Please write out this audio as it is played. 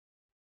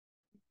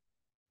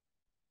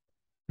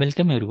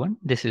Welcome everyone,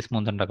 this is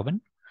Mundan Raghavan,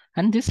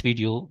 and this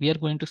video we are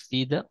going to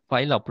see the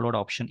file upload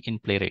option in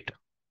Playwright.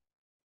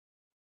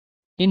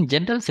 In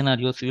general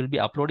scenarios, you will be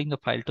uploading the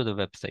file to the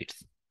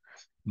websites.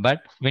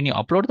 But when you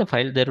upload the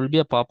file, there will be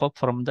a pop-up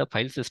from the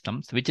file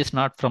systems which is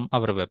not from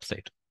our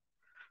website.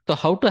 So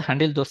how to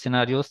handle those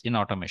scenarios in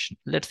automation?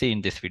 Let's see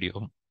in this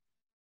video.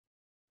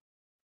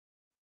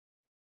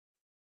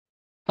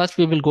 First,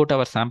 we will go to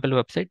our sample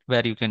website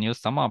where you can use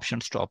some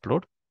options to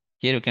upload.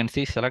 Here you can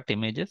see select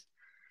images.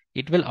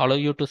 It will allow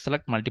you to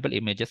select multiple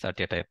images at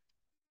a time.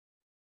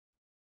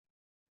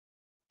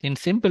 In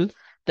simple,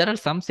 there are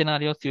some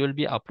scenarios you will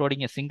be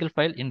uploading a single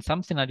file. In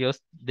some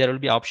scenarios, there will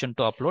be option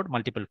to upload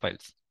multiple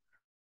files.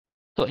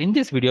 So in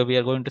this video, we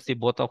are going to see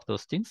both of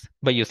those things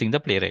by using the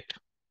Playwright.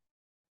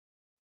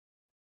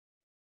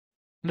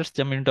 Let's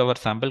jump into our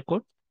sample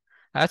code.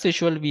 As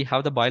usual, we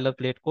have the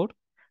boilerplate code,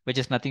 which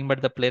is nothing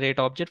but the Playwright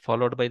object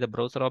followed by the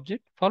browser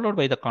object, followed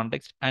by the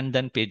context and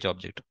then page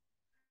object.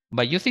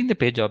 By using the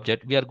page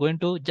object, we are going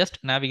to just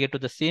navigate to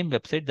the same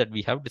website that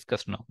we have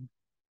discussed now.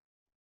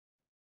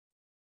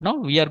 Now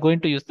we are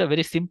going to use the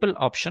very simple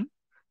option,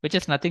 which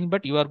is nothing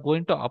but you are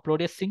going to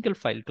upload a single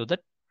file to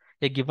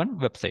a given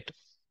website.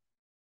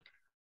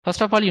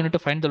 First of all, you need to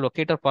find the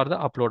locator for the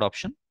upload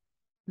option.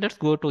 Let's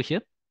go to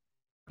here,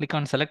 click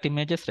on select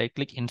images, right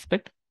click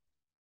inspect.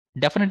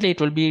 Definitely it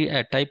will be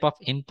a type of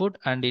input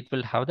and it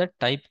will have the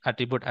type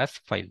attribute as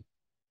file,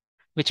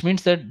 which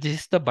means that this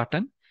is the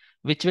button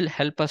which will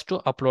help us to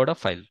upload a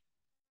file.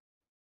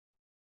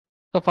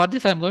 So for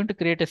this, I'm going to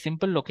create a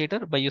simple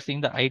locator by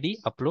using the ID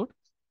upload.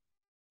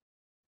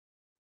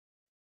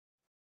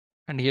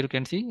 And here you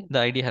can see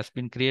the ID has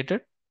been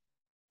created.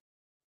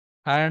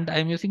 And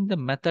I'm using the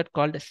method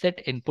called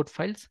set input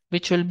files,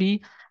 which will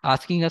be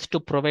asking us to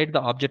provide the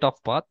object of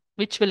path,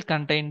 which will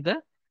contain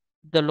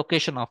the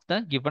location of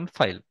the given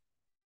file.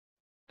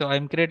 So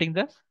I'm creating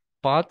the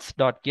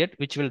paths.get,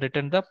 which will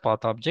return the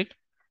path object,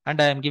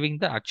 and I am giving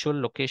the actual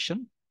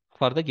location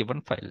for the given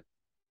file.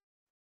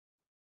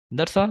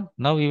 That's all.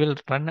 Now we will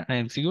run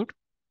and execute.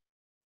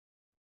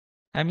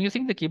 I'm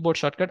using the keyboard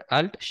shortcut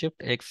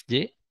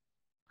Alt-Shift-X-J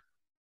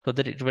so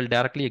that it will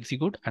directly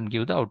execute and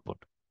give the output.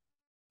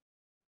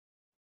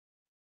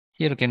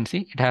 Here you can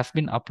see it has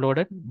been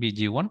uploaded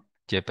BG1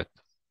 JPEG.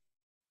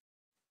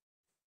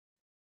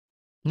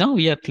 Now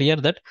we are clear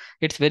that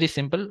it's very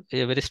simple,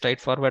 a very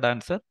straightforward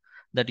answer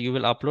that you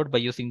will upload by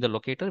using the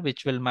locator,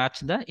 which will match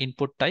the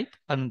input type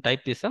and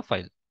type is a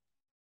file.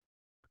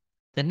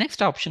 The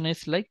next option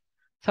is like,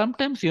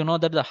 sometimes you know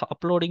that the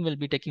uploading will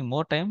be taking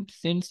more time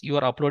since you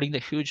are uploading the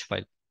huge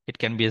file. It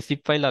can be a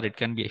zip file or it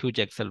can be a huge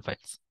Excel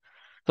files.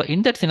 So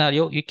in that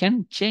scenario, you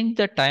can change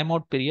the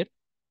timeout period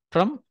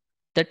from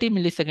 30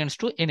 milliseconds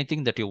to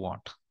anything that you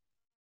want.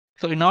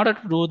 So in order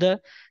to do the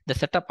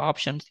setup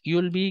options, you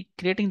will be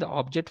creating the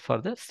object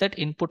for the set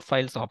input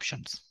files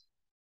options.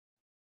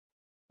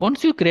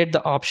 Once you create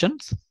the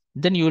options,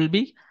 then you will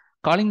be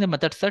calling the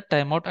method set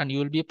timeout and you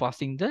will be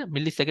passing the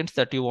milliseconds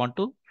that you want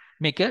to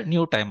make a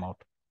new timeout.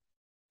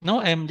 Now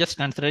I am just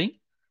considering,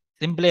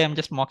 simply I am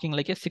just marking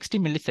like a 60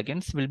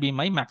 milliseconds will be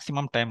my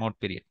maximum timeout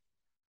period.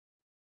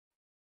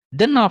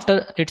 Then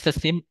after it's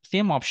the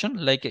same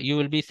option, like you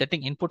will be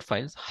setting input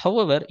files.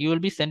 However, you will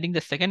be sending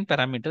the second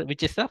parameter,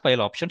 which is the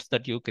file options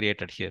that you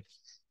created here.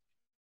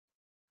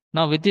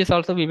 Now with this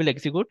also we will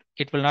execute.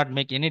 It will not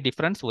make any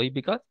difference. Why?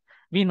 Because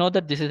we know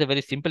that this is a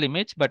very simple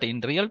image, but in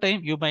real time,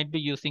 you might be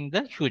using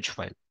the huge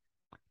file.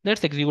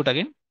 Let's execute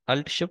again,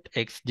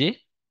 Alt-Shift-X-J.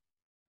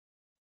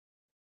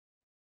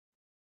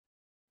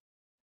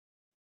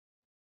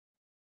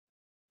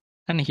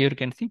 And here you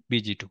can see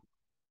BG2.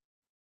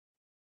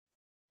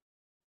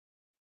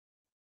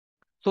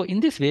 So in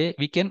this way,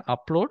 we can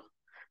upload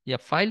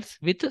files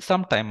with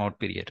some timeout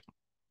period.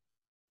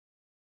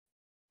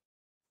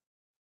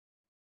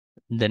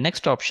 The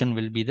next option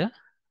will be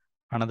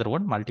another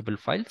one, multiple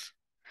files,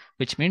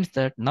 which means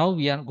that now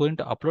we are going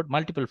to upload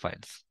multiple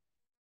files.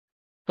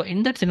 So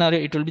in that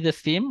scenario, it will be the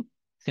same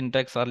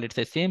syntax, or let's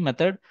say same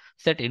method,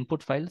 set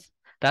input files.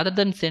 Rather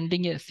than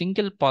sending a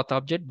single path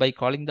object by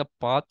calling the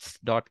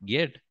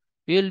paths.get,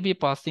 we will be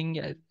passing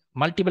a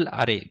multiple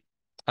array,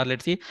 or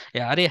let's say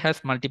an array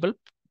has multiple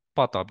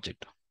path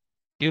object.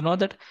 You know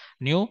that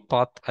new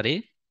path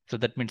array. So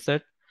that means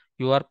that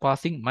you are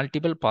passing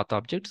multiple path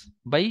objects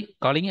by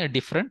calling a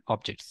different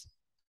objects,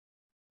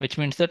 which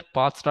means that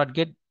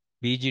paths.get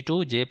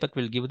BG2 JPEG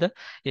will give the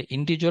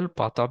individual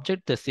path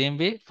object the same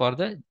way for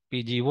the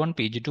PG1,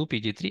 PG2,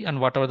 PG3,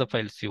 and whatever the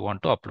files you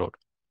want to upload.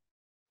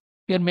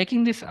 We are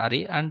making this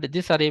array, and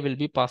this array will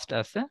be passed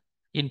as a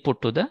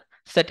input to the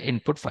set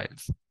input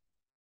files.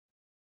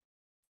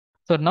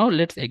 So now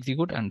let's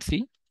execute and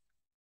see.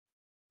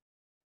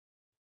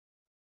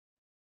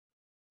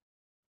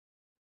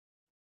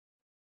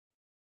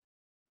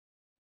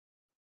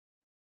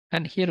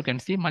 And here you can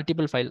see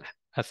multiple file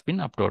has been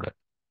uploaded.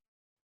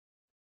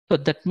 So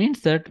that means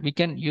that we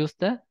can use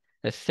the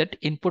set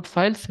input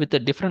files with the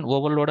different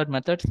overloaded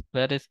methods,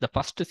 whereas the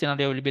first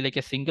scenario will be like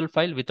a single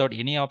file without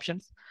any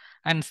options.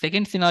 And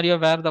second scenario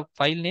where the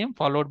file name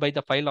followed by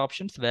the file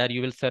options, where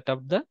you will set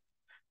up the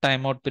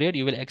timeout period.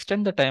 You will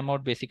extend the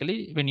timeout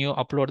basically when you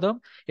upload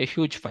a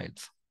huge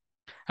files.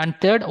 And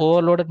third,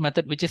 overloaded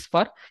method, which is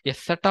for a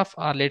set of,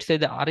 let's say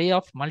the array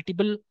of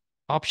multiple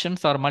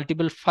options or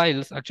multiple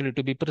files, actually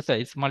to be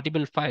precise,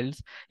 multiple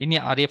files in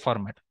a array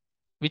format,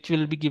 which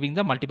will be giving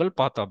the multiple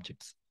path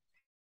objects,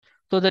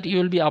 so that you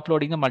will be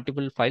uploading the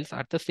multiple files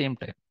at the same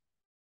time.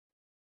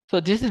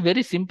 So this is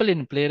very simple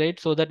in Playwright,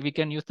 so that we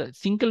can use the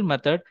single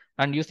method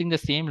and using the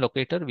same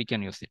locator, we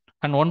can use it.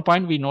 And one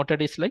point we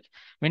noted is like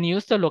when you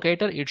use the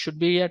locator, it should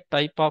be a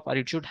type of, or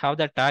it should have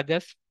the tag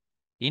as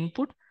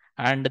input,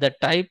 and the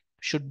type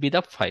should be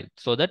the file,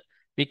 so that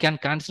we can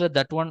consider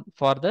that one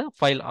for the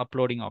file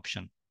uploading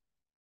option.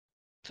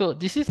 So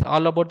this is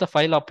all about the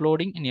file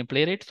uploading in a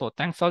Playwright. So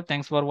thanks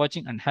for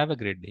watching and have a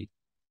great day.